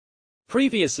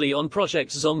Previously on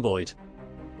Project Zomboid.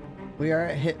 We are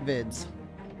at HitVids,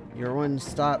 your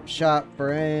one-stop shop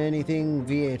for anything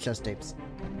VHS tapes.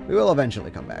 We will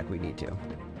eventually come back, we need to.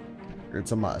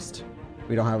 It's a must.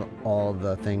 We don't have all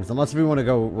the things, unless we want to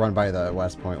go run by the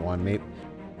West Point one. Maybe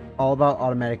all about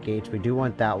automatic gates, we do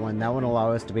want that one. That one will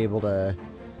allow us to be able to...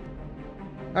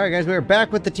 Alright guys, we are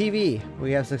back with the TV.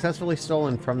 We have successfully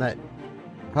stolen from that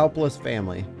helpless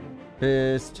family.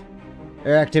 Pissed.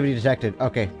 Air activity detected.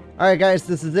 Okay. Alright guys,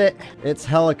 this is it. It's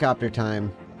helicopter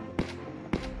time.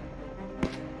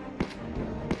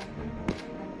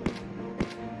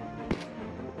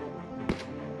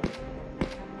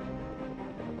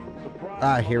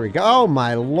 Ah, here we go. Oh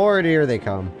my lord, here they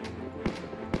come.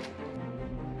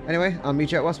 Anyway, I'll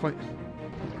meet you at West Point.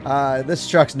 This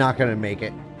truck's not gonna make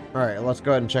it. Alright, let's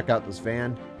go ahead and check out this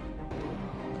van.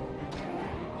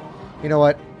 You know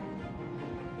what?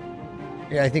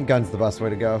 Yeah, I think gun's the best way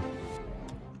to go.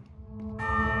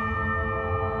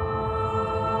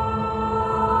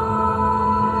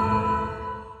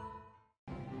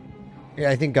 Yeah,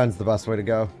 I think gun's the best way to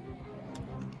go.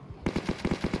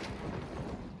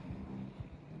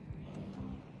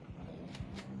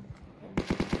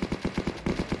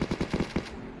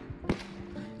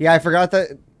 Yeah, I forgot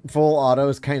that full auto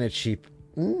is kind of cheap.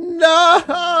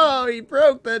 No! He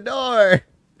broke the door!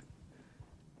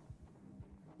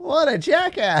 What a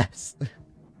jackass!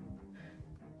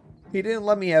 He didn't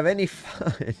let me have any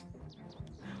fun.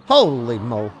 Holy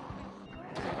mo.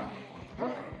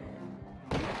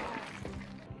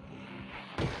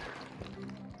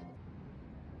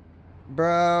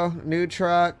 Bro, new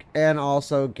truck and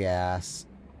also gas.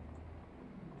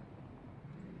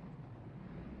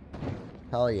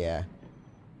 Hell yeah.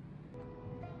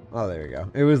 Oh, there we go.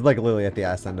 It was like literally at the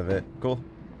ass end of it. Cool.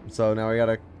 So now we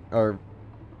got our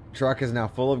truck is now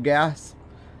full of gas.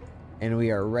 And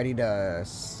we are ready to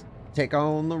take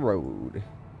on the road.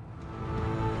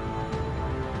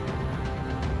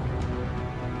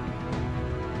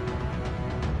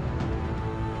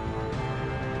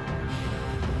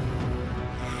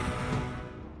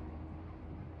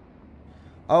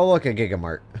 Oh, look, a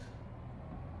Gigamart.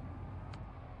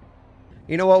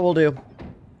 You know what we'll do?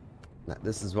 No,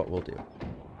 this is what we'll do.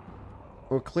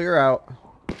 We'll clear out.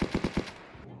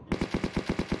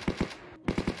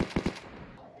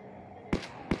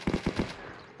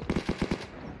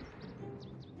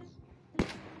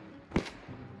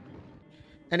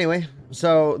 Anyway,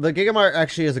 so the Gigamart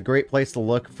actually is a great place to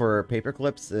look for paper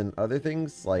clips and other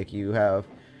things. Like you have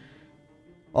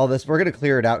all this. We're going to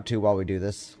clear it out too while we do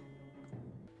this.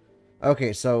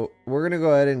 Okay, so we're going to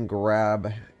go ahead and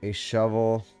grab a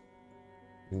shovel.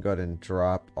 And go ahead and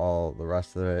drop all the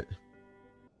rest of it.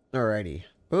 Alrighty.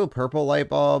 Ooh, purple light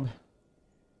bulb.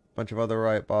 Bunch of other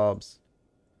light bulbs.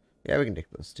 Yeah, we can take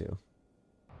those too.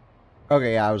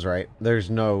 Okay, yeah, I was right.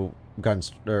 There's no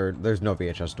guns, or there's no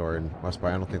VHS store in West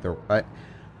Point. I don't think there...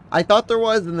 I thought there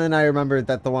was, and then I remembered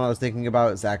that the one I was thinking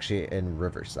about is actually in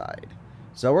Riverside.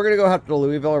 So we're going to go up to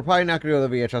Louisville. We're probably not going to go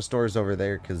to the VHS stores over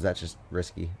there, because that's just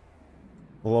risky.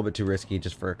 A little bit too risky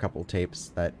just for a couple tapes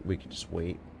that we could just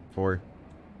wait for.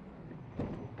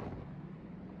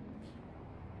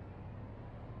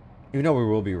 You know we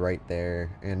will be right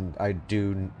there, and I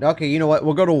do... Okay, you know what?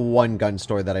 We'll go to one gun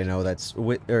store that I know that's...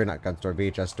 Or not gun store,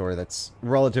 VHS store that's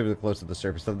relatively close to the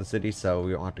surface of the city, so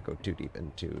we don't have to go too deep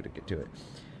into to get to it.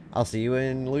 I'll see you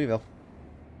in Louisville.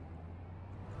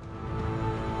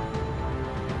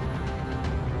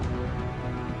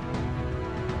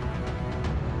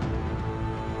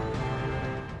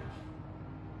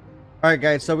 Alright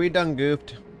guys, so we done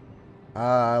goofed.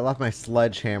 I left my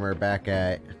sledgehammer back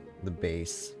at the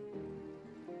base.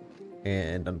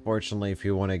 And unfortunately, if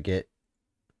you want to get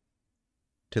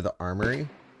to the armory,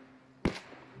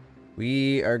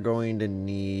 we are going to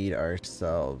need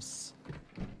ourselves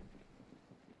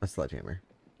a sledgehammer.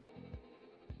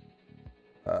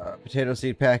 Potato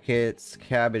seed packets,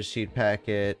 cabbage seed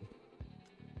packet.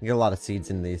 You get a lot of seeds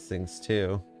in these things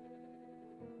too.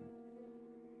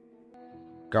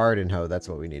 Garden hoe, that's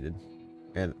what we needed.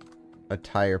 And a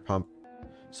tire pump.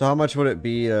 So how much would it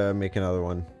be to make another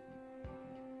one?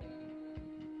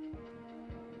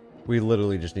 We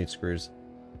literally just need screws.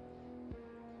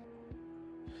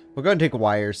 We'll go ahead and take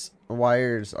wires.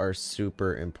 Wires are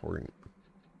super important.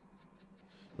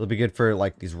 It'll be good for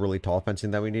like these really tall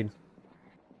fencing that we need.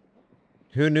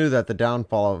 Who knew that the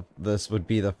downfall of this would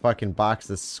be the fucking box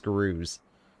of screws?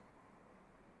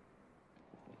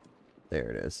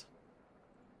 There it is.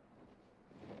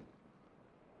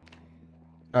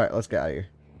 Alright, let's get out of here.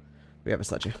 We have a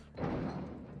sledge.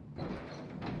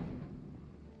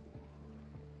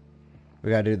 We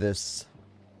gotta do this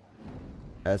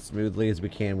as smoothly as we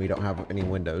can. We don't have any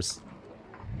windows.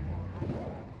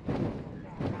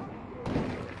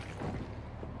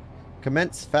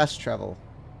 Commence fast travel.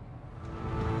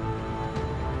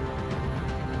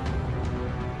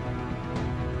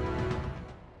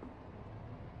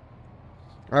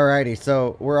 Alrighty,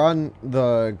 so we're on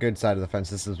the good side of the fence.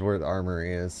 This is where the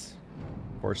armory is.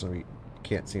 Fortunately, we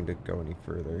can't seem to go any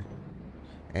further.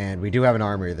 And we do have an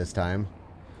armory this time.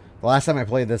 The last time I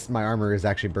played this, my armory was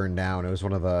actually burned down. It was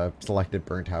one of the selected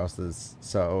burnt houses.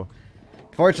 So,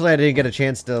 fortunately, I didn't get a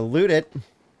chance to loot it.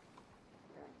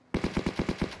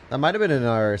 That might have been in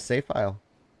our save file.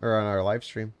 Or on our live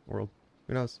stream world.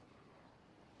 Who knows?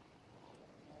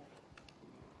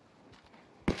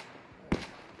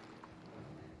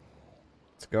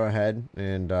 Let's go ahead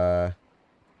and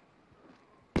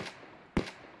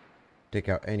take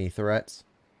out any threats.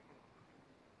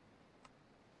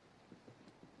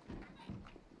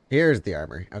 Here's the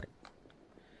armory. Okay.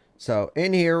 So,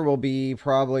 in here will be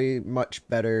probably much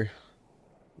better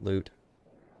loot.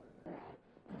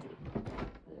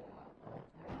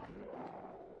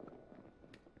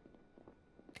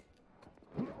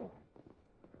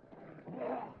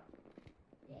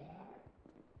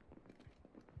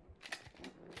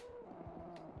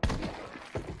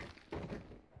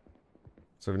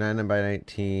 So 9 by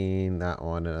 19, that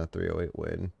one, and a 308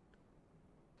 win.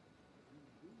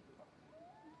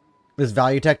 This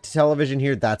ValueTech television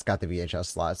here, that's got the VHS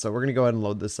slot. So we're going to go ahead and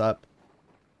load this up.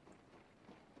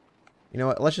 You know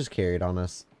what? Let's just carry it on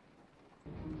us.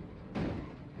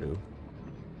 Ooh.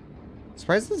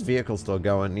 Surprised this vehicle's still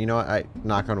going. You know what? I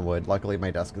knock on wood. Luckily, my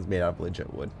desk is made out of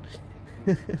legit wood.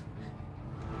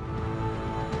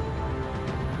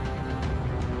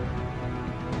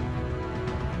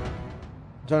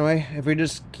 So anyway, if we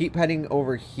just keep heading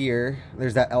over here,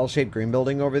 there's that L-shaped green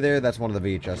building over there. That's one of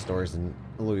the VHS stores in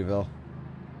Louisville.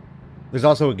 There's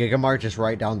also a Gigamart just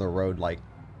right down the road, like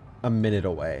a minute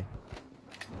away.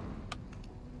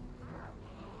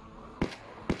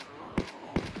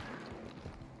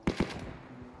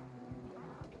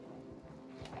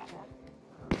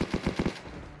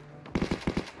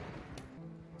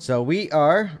 So we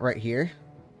are right here.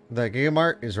 The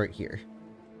Gigamart is right here.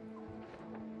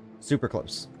 Super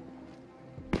close.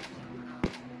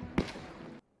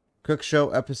 Cook Show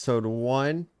episode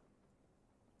 1.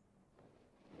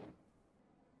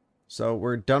 So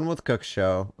we're done with Cook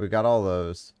Show. We got all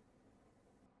those.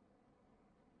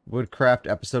 Woodcraft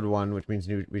episode 1, which means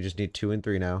we just need 2 and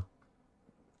 3 now.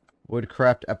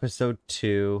 Woodcraft episode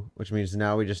 2, which means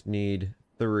now we just need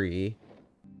 3.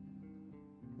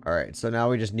 Alright, so now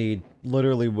we just need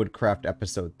literally Woodcraft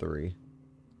episode 3.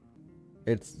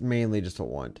 It's mainly just a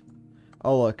want.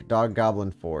 Oh look, Dog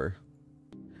Goblin 4.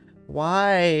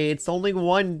 Why? It's only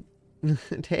one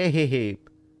tape.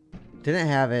 Didn't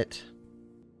have it.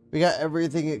 We got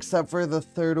everything except for the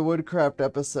 3rd Woodcraft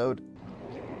episode.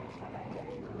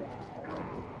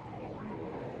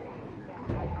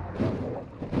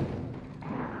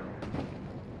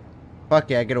 Fuck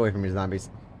yeah, get away from me,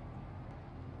 zombies.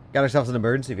 Got ourselves an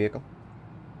emergency vehicle.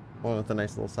 One with a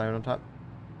nice little sign on top.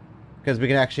 Because we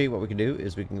can actually, what we can do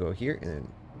is we can go here and then...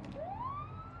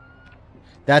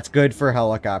 That's good for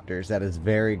helicopters. That is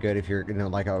very good if you're, you know,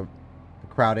 like a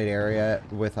crowded area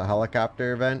with a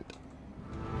helicopter event.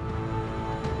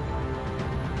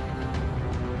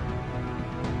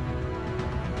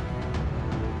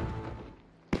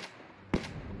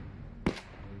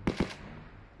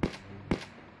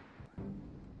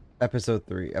 Episode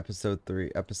 3, episode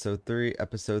 3, episode 3,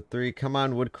 episode 3. Come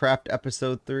on, Woodcraft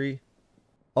episode 3.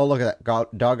 Oh, look at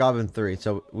that. Dog Goblin 3.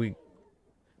 So we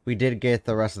did get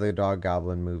the rest of the Dog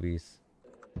Goblin movies.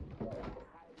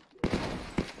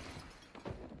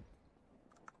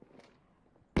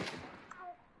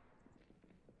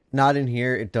 Not in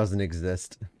here. It doesn't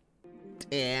exist.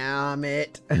 Damn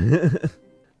it.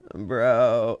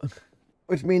 Bro.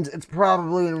 Which means it's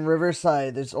probably in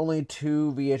Riverside. There's only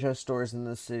 2 VHS stores in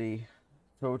the city.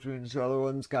 So which means the other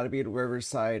one's got to be at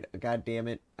Riverside. God damn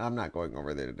it. I'm not going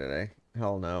over there today.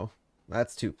 Hell no.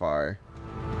 That's too far.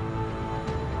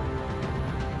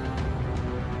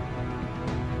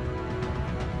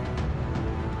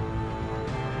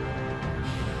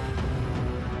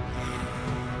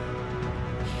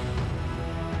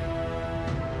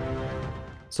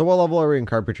 So what level are we in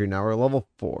carpentry now? We're level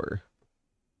 4.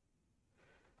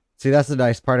 See, that's the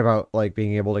nice part about like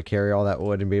being able to carry all that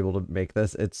wood and be able to make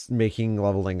this. It's making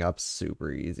leveling up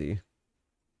super easy.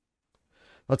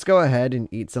 Let's go ahead and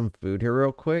eat some food here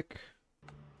real quick.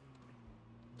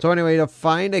 So anyway, to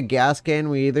find a gas can,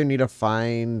 we either need to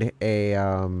find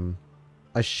a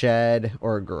shed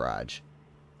or a garage.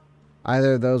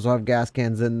 Either of those will have gas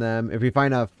cans in them. If you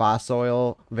find a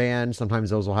fossil van,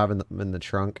 sometimes those will have them in the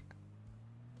trunk.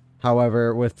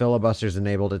 However, with filibusters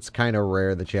enabled, it's kind of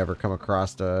rare that you ever come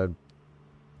across a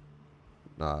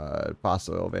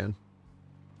fossil van.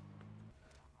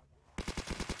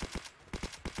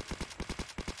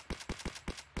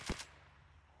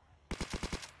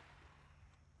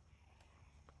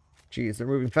 Jeez, they're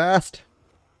moving fast.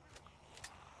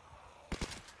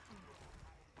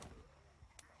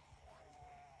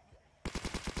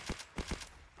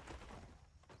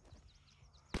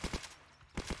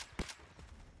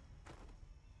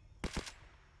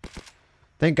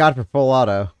 Thank God for full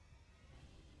auto.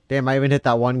 Damn, I even hit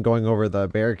that one going over the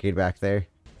barricade back there.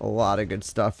 A lot of good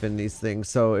stuff in these things.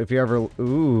 So if you ever...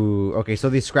 Ooh, okay, so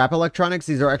these scrap electronics,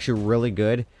 these are actually really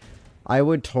good. I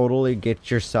would totally get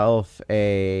yourself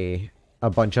a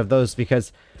bunch of those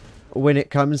because when it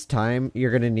comes time,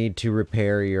 you're going to need to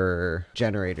repair your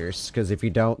generators. Because if you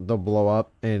don't, they'll blow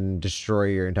up and destroy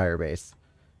your entire base.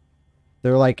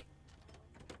 They're like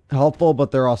helpful, but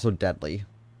they're also deadly.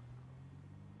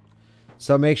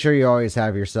 So make sure you always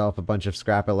have yourself a bunch of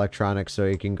scrap electronics so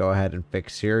you can go ahead and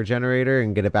fix your generator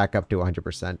and get it back up to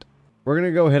 100%. We're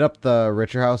going to go hit up the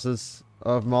richer houses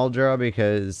of Maldra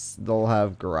because they'll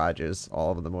have garages.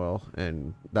 All of them will.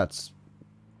 And that's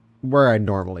where I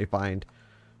normally find.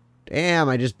 Damn,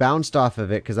 I just bounced off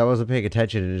of it because I wasn't paying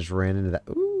attention and just ran into that.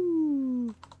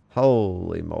 Ooh.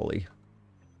 Holy moly.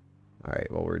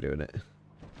 Alright, well, we're doing it.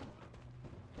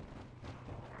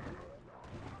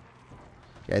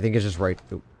 Yeah, I think it's just right...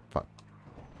 Oh, fuck.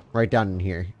 Right down in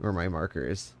here, where my marker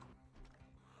is.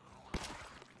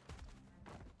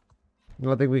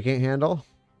 One thing we can't handle?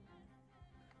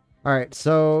 Alright,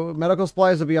 so medical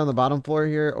supplies will be on the bottom floor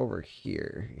here, over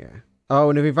here, yeah. Oh,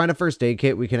 and if we find a first aid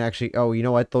kit, we can actually... Oh, you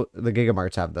know what? The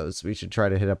Gigamarts have those. We should try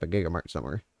to hit up a Gigamart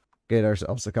somewhere. Get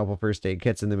ourselves a couple first aid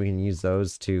kits, and then we can use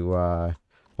those to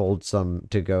hold some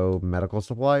to-go medical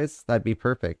supplies. That'd be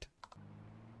perfect.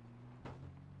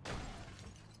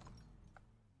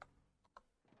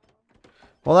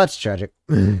 Well, that's tragic.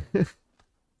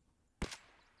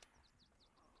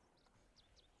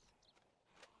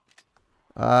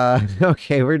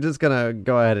 Okay, we're just gonna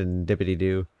go ahead and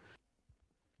dippity-doo.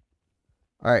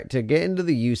 Alright, to get into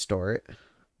the U-store...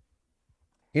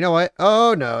 You know what?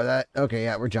 Oh, no, that... Okay,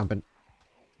 yeah, we're jumping.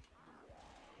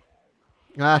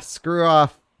 Ah, screw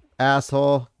off,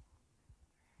 asshole.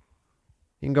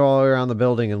 You can go all around the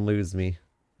building and lose me.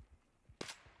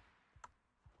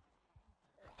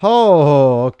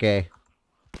 Oh, okay.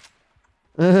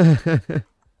 You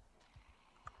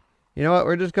know what?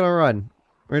 We're just gonna run.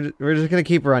 We're just gonna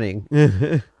keep running.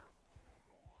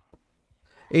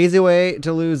 Easy way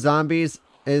to lose zombies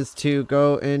is to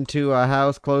go into a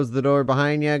house, close the door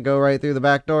behind you, go right through the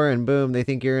back door, and boom, they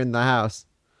think you're in the house.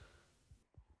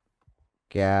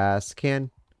 Gas can.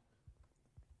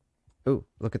 Ooh,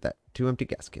 look at that. 2 empty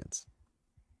gas cans.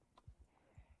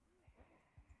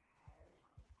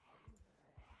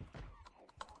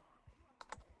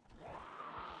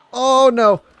 Oh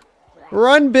no!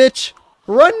 Run, bitch!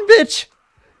 Run, bitch!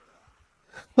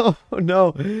 Oh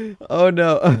no! Oh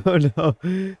no! Oh no!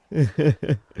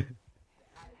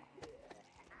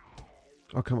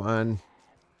 Oh, come on.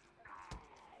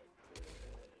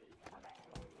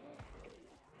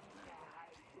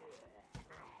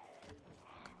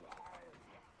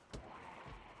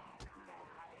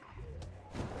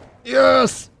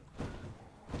 Yes!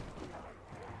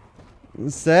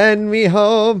 Send me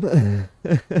home!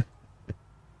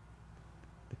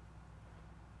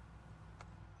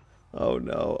 Oh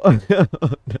no. Oh no.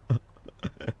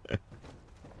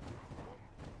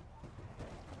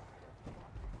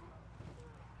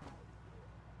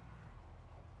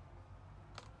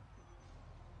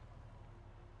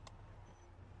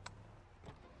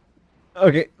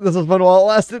 Okay, this was fun while it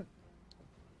lasted.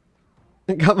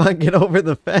 Come on, get over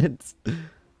the fence.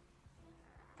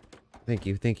 Thank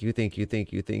you, thank you, thank you,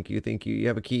 thank you, thank you, thank you. You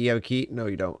have a key, you have a key? No,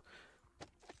 you don't.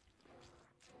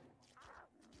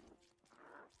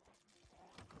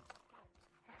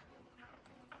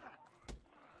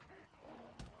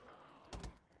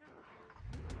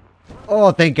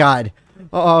 Oh, thank God.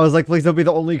 Oh, I was like, please don't be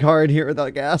the only car in here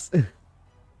without gas.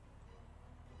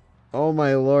 Oh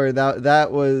my lord,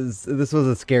 this was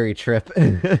a scary trip.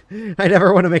 I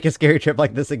never want to make a scary trip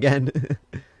like this again.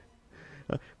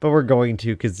 But we're going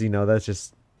to, because, you know, that's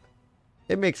just...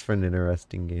 It makes for an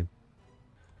interesting game.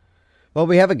 Well,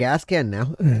 we have a gas can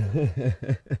now.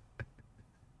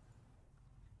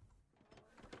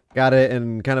 Got it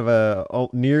in kind of a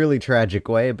nearly tragic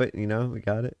way, but, you know, we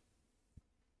got it.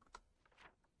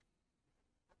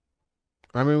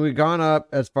 I mean, we've gone up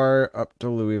as far up to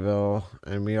Louisville,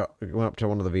 and we went up to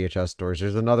one of the VHS stores.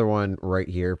 There's another one right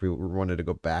here if we wanted to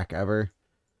go back ever.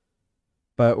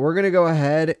 But we're going to go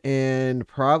ahead and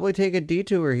probably take a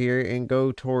detour here and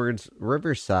go towards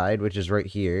Riverside, which is right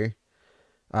here.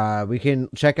 We can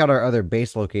check out our other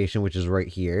base location, which is right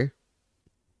here.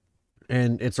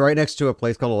 And it's right next to a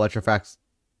place called Electrofax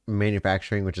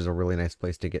Manufacturing, which is a really nice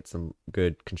place to get some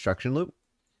good construction loot.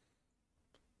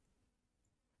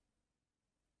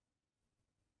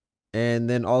 And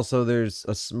then also there's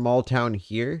a small town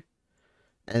here.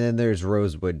 And then there's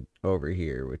Rosewood over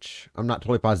here, which I'm not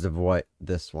totally positive what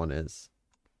this one is.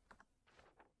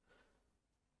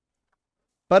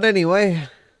 But anyway,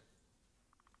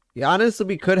 yeah, honestly,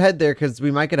 we could head there because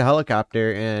we might get a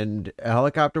helicopter. And a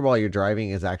helicopter while you're driving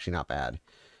is actually not bad.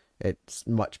 It's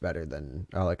much better than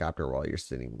a helicopter while you're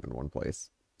sitting in one place.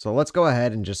 So let's go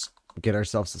ahead and just get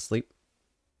ourselves to sleep.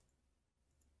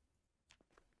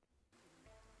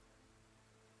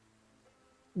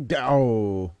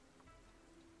 Oh.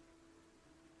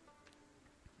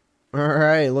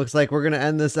 Alright, looks like we're going to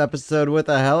end this episode with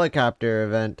a helicopter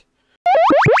event.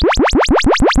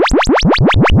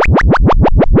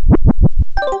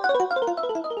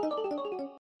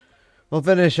 We'll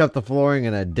finish up the flooring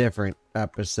in a different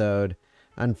episode.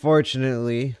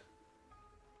 Unfortunately,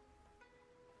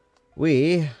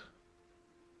 you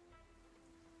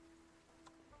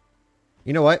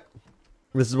know what?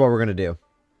 This is what we're going to do.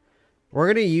 We're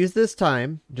going to use this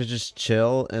time to just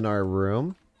chill in our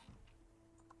room.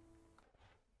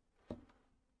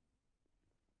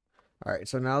 Alright,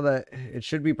 so now that it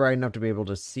should be bright enough to be able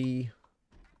to see.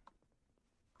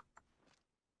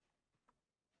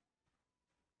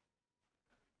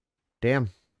 Damn,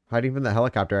 hiding from the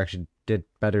helicopter actually did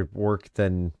better work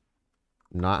than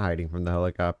not hiding from the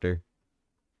helicopter.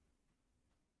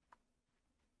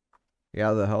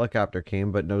 Yeah, the helicopter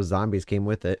came, but no zombies came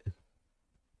with it.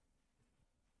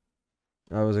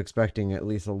 I was expecting at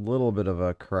least a little bit of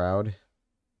a crowd.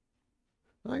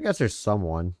 I guess there's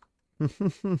someone.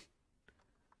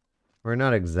 We're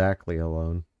not exactly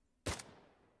alone.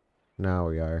 Now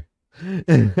we are.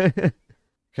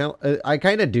 I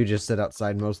kind of do just sit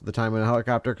outside most of the time when a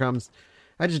helicopter comes.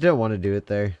 I just didn't want to do it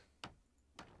there.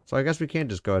 So I guess we can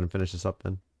just go ahead and finish this up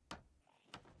then.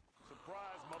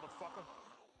 Surprise, motherfucker.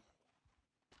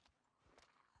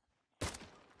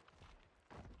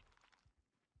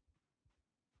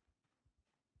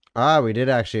 Ah, we did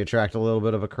actually attract a little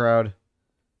bit of a crowd.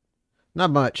 Not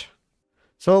much.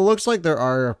 So it looks like there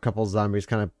are a couple zombies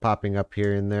kind of popping up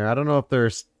here and there. I don't know if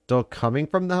they're still coming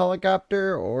from the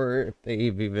helicopter or if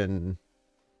they've even...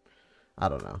 I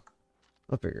don't know.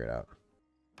 I'll figure it out.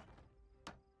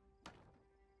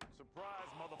 Surprise,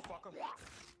 motherfucker.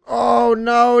 Oh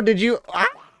no, did you... Ah!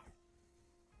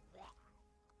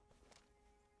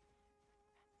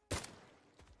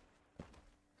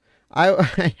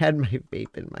 I had my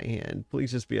vape in my hand.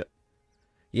 Please just be a...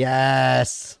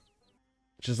 Yes!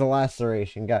 Just a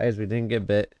laceration, guys. We didn't get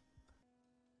bit.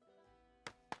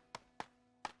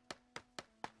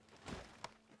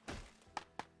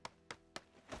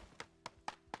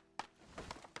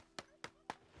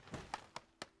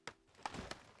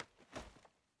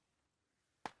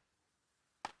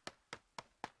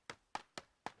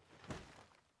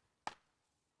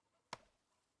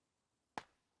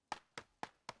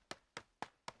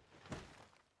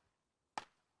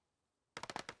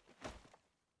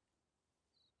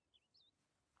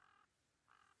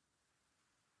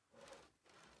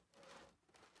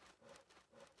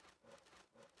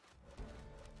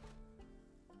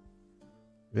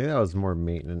 I think that was more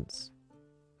maintenance.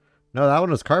 No, that one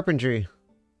was carpentry.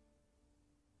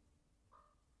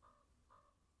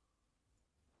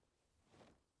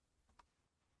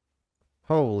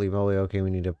 Holy moly, okay, we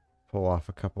need to pull off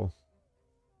a couple.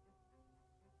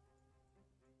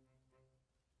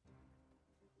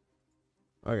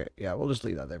 Okay, yeah, we'll just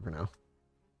leave that there for now.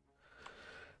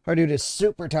 Our dude is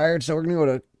super tired, so we're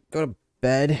gonna go to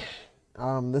bed.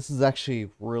 This is actually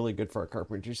really good for our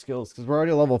carpentry skills because we're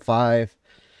already level 5.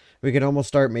 We can almost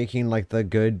start making like the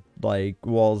good like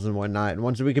walls and whatnot. And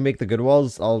once we can make the good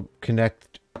walls, I'll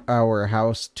connect our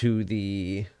house to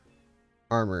the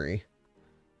armory.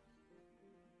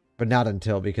 But not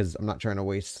until, because I'm not trying to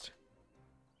waste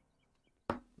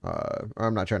or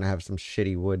I'm not trying to have some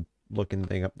shitty wood looking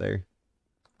thing up there.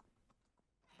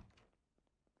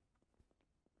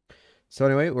 So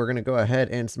anyway, we're going to go ahead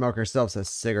and smoke ourselves a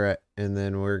cigarette, and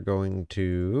then we're going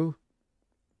to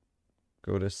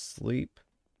go to sleep.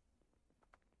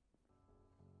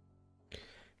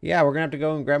 Yeah, we're going to have to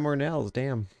go and grab more nails,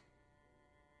 damn.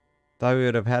 Thought we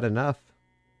would have had enough.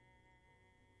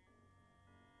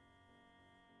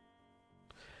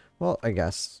 Well, I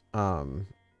guess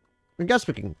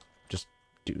we can just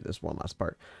do this one last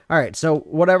part. All right, so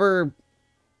whatever.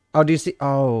 Oh, do you see?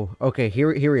 Oh, okay. Here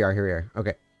we are.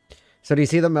 Okay. So do you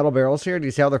see the metal barrels here? Do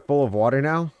you see how they're full of water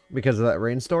now because of that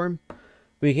rainstorm?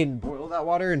 We can boil that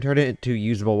water and turn it into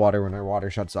usable water when our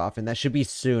water shuts off, and that should be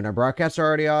soon. Our broadcasts are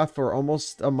already off. We're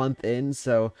almost a month in,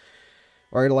 so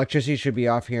our electricity should be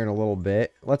off here in a little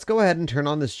bit. Let's go ahead and turn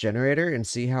on this generator and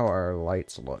see how our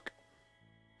lights look.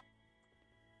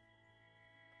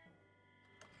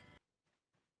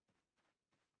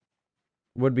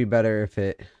 Would be better if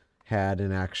it had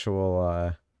an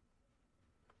actual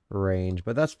range,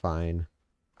 but that's fine.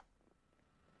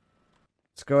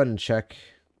 Let's go ahead and check.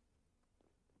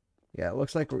 Yeah, it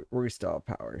looks like we still have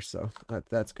power, so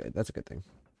that's good. That's a good thing.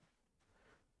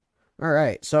 All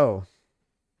right, so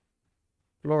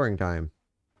flooring time.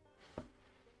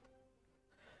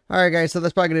 All right, guys, so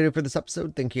that's probably going to do it for this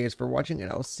episode. Thank you guys for watching,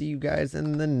 and I'll see you guys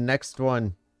in the next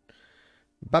one.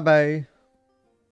 Bye-bye.